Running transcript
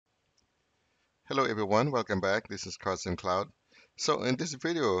Hello everyone, welcome back. This is Carson Cloud. So in this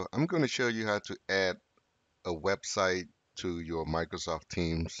video, I'm going to show you how to add a website to your Microsoft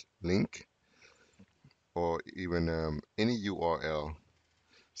Teams link or even any URL.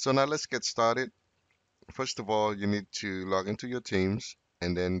 So now let's get started. First of all, you need to log into your Teams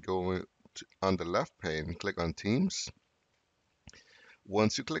and then on the left pane, click on Teams.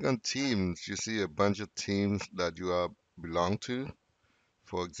 Once you click on Teams, you see a bunch of teams that belong to.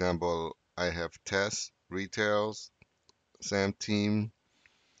 For example, I have Test, Retails, SAM Team,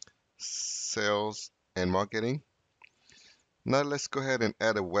 Sales, and Marketing. Now let's go ahead and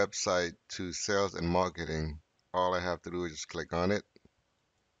add a website to sales and marketing. All I have to do is just click on it.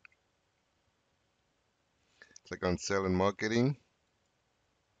 Click on sales and marketing.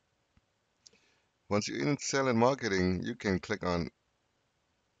 Once you're in sales and marketing, you can click on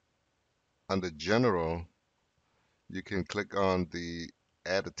under general, you can click on the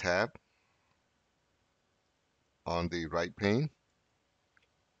add a tab on the right pane.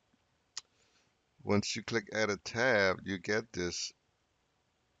 Once you click add a tab, you get this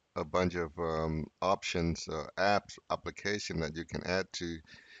a bunch of options, apps, application that you can add to.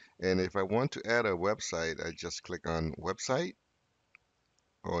 And if I want to add a website, I just click on website.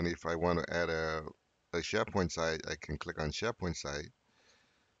 Or if I want to add a SharePoint site, I can click on SharePoint site.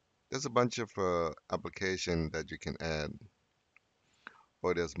 There's a bunch of application that you can add.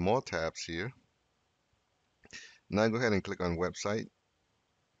 Or there's more tabs here. Now go ahead and click on website.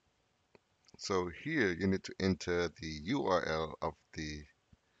 So here you need to enter the URL of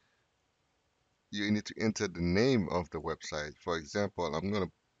you need to enter the name of the website. For example, I'm going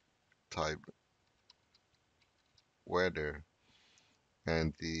to type weather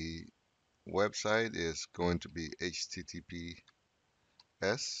and the website is going to be https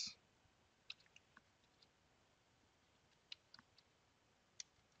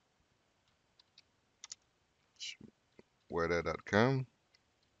weather.com.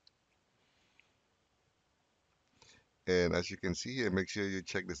 And as you can see here, make sure you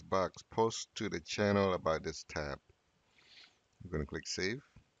check this box, post to the channel about this tab. I'm going to click save.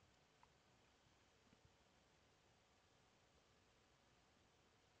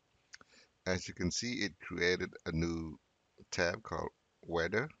 As you can see, it created a new tab called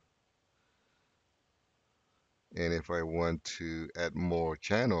weather. And if I want to add more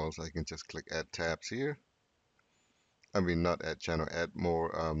channels, I can just click add tabs here. I mean, not add channel, add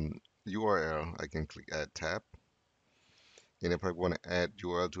more URL. I can click add tab. And if I want to add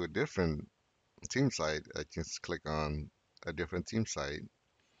URL to a different team site, I just click on a different team site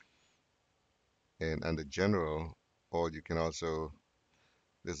and under general, or you can also,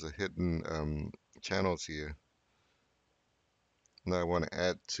 there's a hidden channels here. Now I want to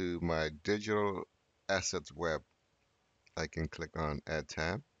add to my digital assets web. I can click on add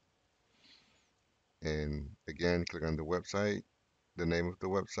tab and again click on the website, the name of the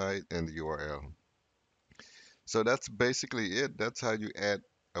website and the URL. So that's basically it. That's how you add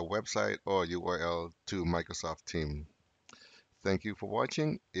a website or URL to Microsoft Teams. Thank you for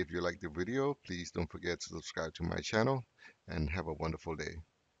watching. If you like the video, please don't forget to subscribe to my channel and have a wonderful day.